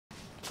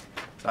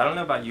So I don't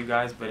know about you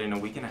guys, but in a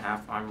week and a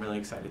half, I'm really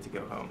excited to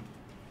go home.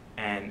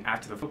 And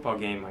after the football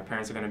game, my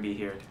parents are going to be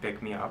here to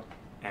pick me up,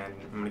 and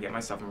I'm going to get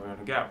myself and we're going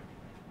to go.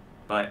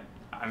 But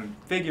I'm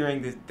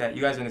figuring that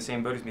you guys are in the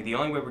same boat as me. The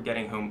only way we're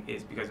getting home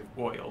is because of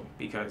oil,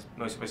 because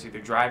most of us are either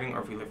driving,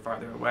 or if we live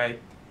farther away,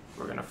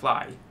 we're going to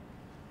fly.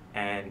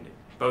 And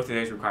both of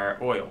those require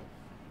oil.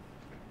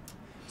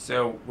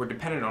 So we're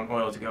dependent on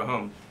oil to go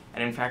home.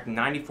 And in fact,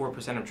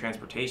 94% of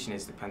transportation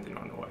is dependent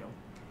on oil.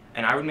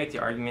 And I would make the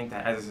argument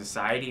that as a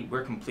society,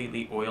 we're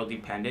completely oil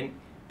dependent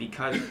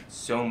because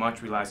so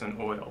much relies on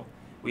oil.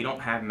 We don't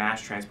have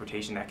mass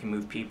transportation that can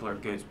move people or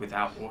goods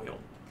without oil.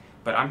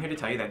 But I'm here to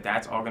tell you that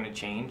that's all going to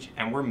change,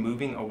 and we're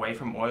moving away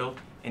from oil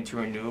into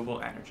renewable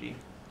energy.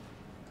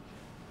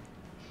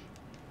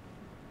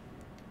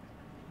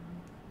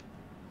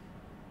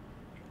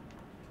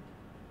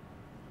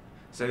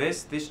 So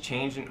this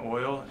change in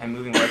oil and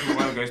moving away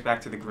from oil goes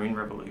back to the Green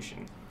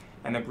Revolution.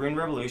 And the Green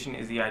Revolution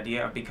is the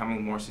idea of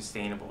becoming more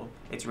sustainable.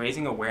 It's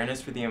raising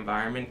awareness for the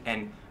environment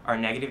and our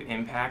negative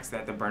impacts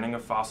that the burning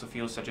of fossil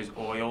fuels such as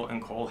oil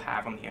and coal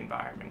have on the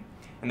environment.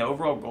 And the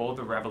overall goal of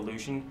the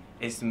revolution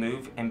is to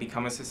move and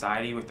become a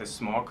society with a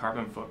small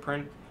carbon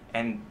footprint.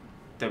 And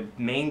the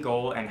main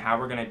goal and how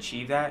we're going to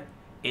achieve that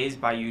is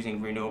by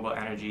using renewable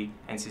energy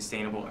and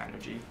sustainable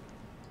energy.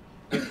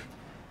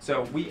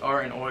 So we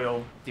are an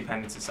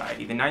oil-dependent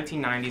society. The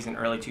 1990s and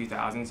early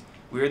 2000s,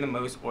 we were the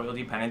most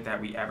oil-dependent that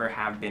we ever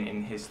have been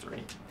in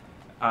history.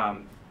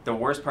 The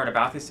worst part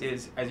about this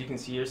is, as you can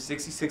see here,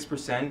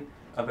 66%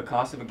 of the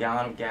cost of a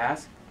gallon of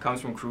gas comes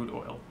from crude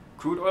oil.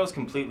 Crude oil is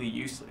completely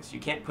useless. You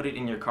can't put it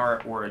in your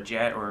car or a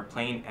jet or a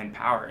plane and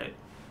power it.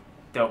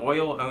 The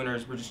oil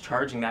owners were just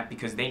charging that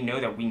because they know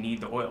that we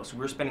need the oil. So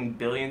we're spending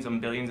billions and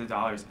billions of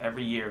dollars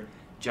every year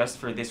just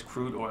for this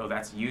crude oil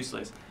that's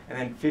useless. And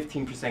then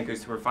 15%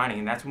 goes to refining,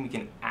 and that's when we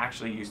can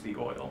actually use the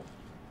oil.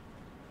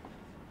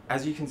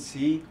 As you can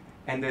see,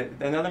 and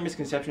another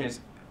misconception is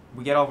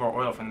we get all of our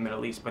oil from the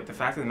Middle East, but the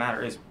fact of the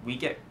matter is we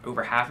get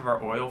over half of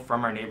our oil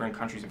from our neighboring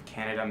countries of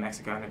Canada,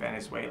 Mexico, and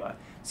Venezuela.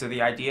 So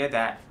the idea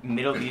that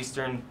Middle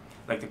Eastern,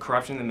 like the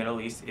corruption in the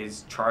Middle East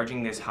is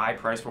charging this high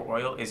price for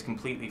oil is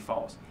completely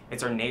false.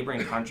 It's our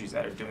neighboring countries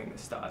that are doing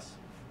this to us.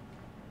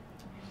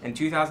 In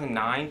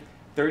 2009,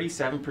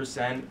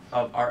 37%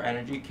 of our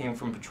energy came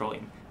from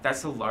petroleum.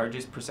 That's the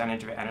largest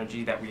percentage of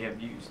energy that we have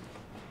used.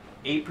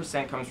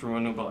 8% comes from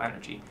renewable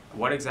energy.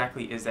 What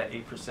exactly is that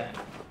 8%?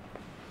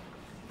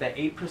 That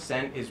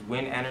 8% is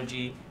wind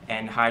energy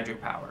and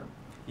hydropower.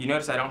 You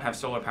notice I don't have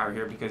solar power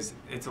here because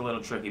it's a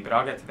little tricky, but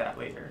I'll get to that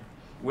later.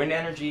 Wind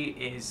energy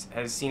is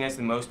seen as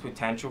the most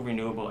potential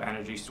renewable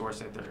energy source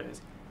that there is.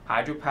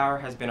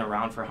 Hydropower has been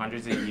around for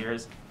hundreds of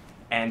years,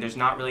 and there's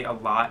not really a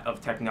lot of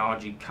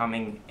technology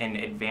coming and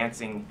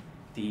advancing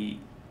the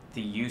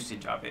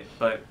usage of it,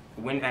 but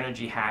wind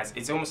energy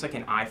it's almost like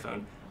an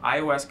iPhone.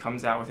 iOS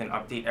comes out with an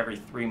update every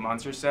 3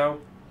 months or so,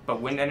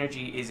 but wind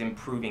energy is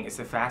improving. It's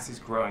the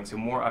fastest growing, so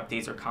more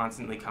updates are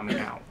constantly coming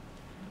out.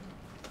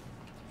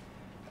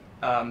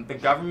 The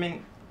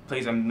government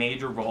plays a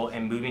major role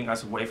in moving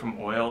us away from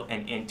oil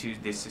and into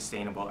this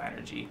sustainable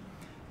energy.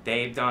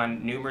 They've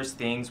done numerous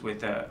things with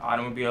the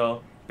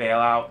automobile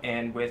bailout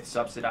and with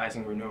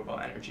subsidizing renewable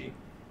energy.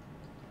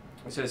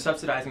 So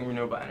subsidizing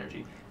renewable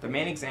energy. The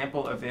main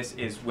example of this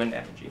is wind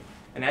energy.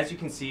 And as you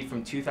can see,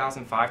 from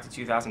 2005 to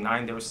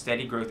 2009, there was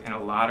steady growth and a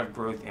lot of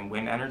growth in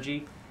wind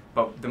energy.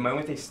 But the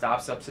moment they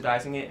stopped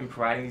subsidizing it and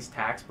providing these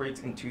tax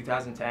breaks in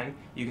 2010,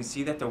 you can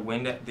see that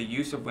the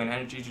use of wind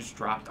energy just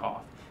dropped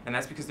off. And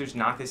that's because there's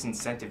not this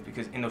incentive,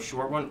 because in the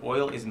short run,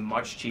 oil is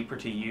much cheaper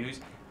to use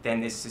than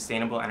this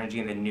sustainable energy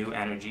and the new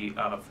energy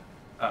of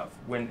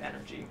wind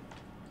energy.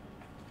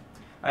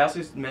 I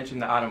also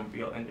mentioned the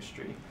automobile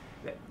industry.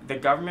 The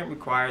government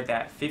required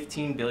that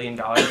 $15 billion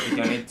be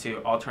donated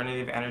to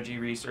alternative energy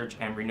research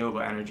and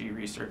renewable energy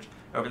research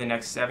over the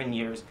next 7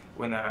 years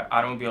when the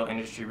automobile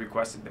industry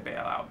requested the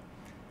bailout.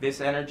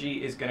 This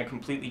energy is going to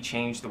completely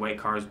change the way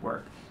cars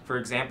work. For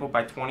example,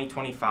 by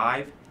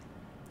 2025,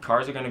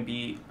 cars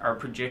are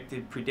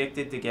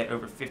predicted to get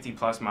over 50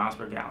 plus miles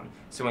per gallon.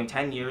 So in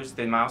 10 years,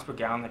 the miles per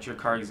gallon that your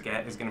cars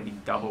get is going to be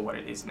double what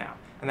it is now.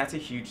 And that's a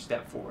huge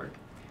step forward.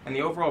 And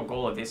the overall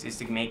goal of this is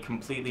to make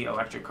completely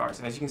electric cars.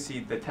 And as you can see,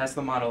 the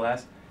Tesla Model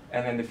S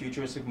and then the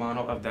futuristic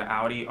model of the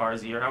Audi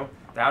R0.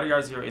 The Audi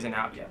R0 isn't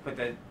out yet, but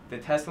the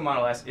Tesla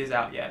Model S is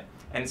out yet.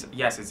 And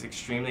yes, it's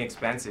extremely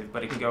expensive,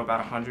 but it can go about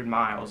 100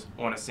 miles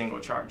on a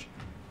single charge.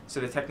 So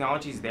the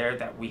technology is there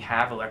that we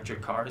have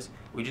electric cars.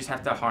 We just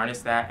have to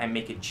harness that and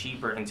make it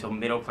cheaper until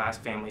middle-class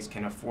families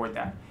can afford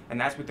that. And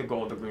that's what the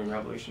goal of the Green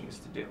Revolution is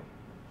to do.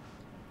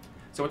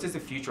 So what does the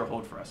future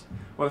hold for us?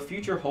 Well, the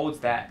future holds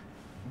that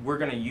we're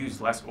going to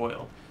use less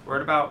oil.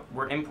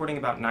 We're importing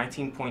about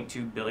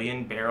 19.2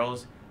 billion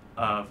barrels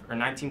or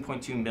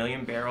 19.2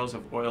 million barrels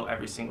of oil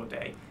every single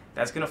day.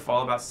 That's going to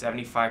fall about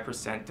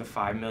 75% to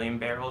 5 million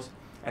barrels.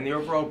 And the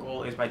overall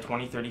goal is by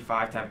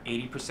 2035 to have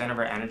 80% of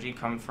our energy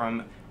come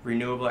from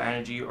renewable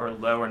energy or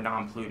low or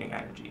non-polluting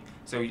energy.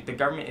 So the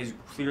government is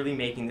clearly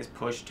making this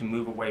push to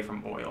move away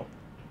from oil.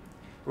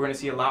 We're going to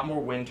see a lot more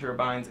wind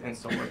turbines and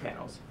solar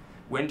panels.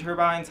 Wind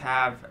turbines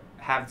have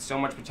so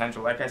much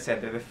potential. Like I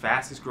said, they're the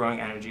fastest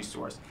growing energy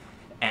source,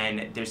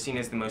 and they're seen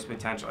as the most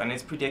potential. And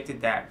it's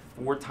predicted that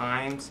 4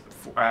 times,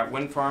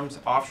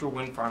 offshore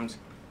wind farms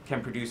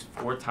can produce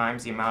 4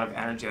 times the amount of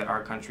energy that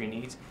our country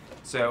needs.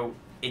 So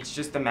it's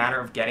just a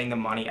matter of getting the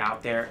money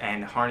out there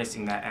and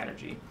harnessing that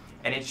energy.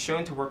 And it's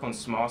shown to work on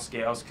small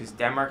scales because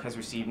Denmark has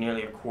received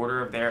nearly a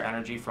quarter of their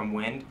energy from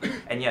wind.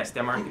 And yes,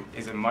 Denmark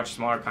is a much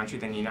smaller country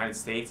than the United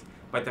States,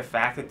 but the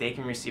fact that they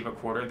can receive a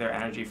quarter of their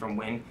energy from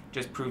wind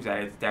just proves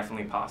that it's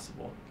definitely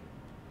possible.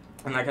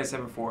 And like I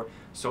said before,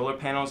 solar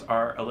panels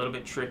are a little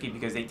bit tricky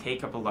because they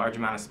take up a large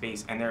amount of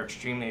space and they're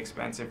extremely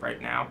expensive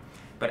right now.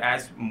 But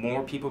as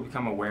more people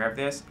become aware of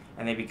this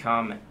and they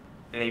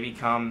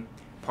become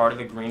part of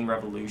the green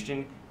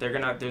revolution,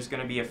 there's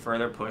going to be a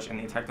further push, and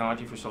the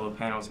technology for solar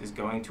panels is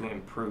going to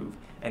improve,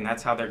 and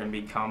that's how they're going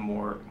to become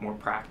more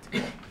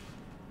practical.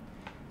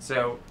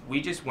 So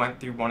we just went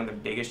through one of the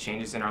biggest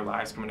changes in our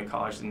lives coming to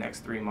college the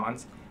next 3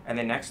 months, and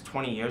the next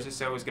 20 years or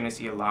so is going to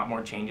see a lot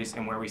more changes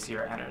in where we see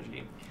our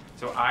energy.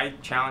 So I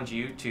challenge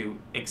you to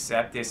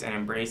accept this and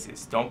embrace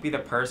this. Don't be the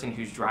person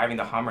who's driving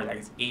the Hummer that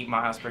gets 8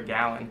 miles per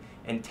gallon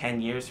in 10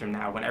 years from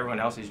now when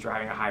everyone else is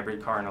driving a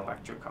hybrid car and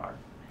electric car.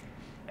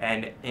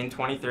 And in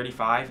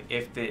 2035,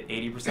 if the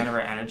 80% of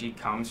our energy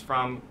comes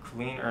from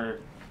clean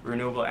or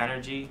renewable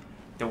energy,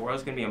 the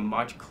world's going to be a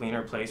much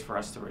cleaner place for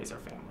us to raise our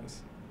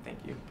families. Thank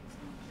you.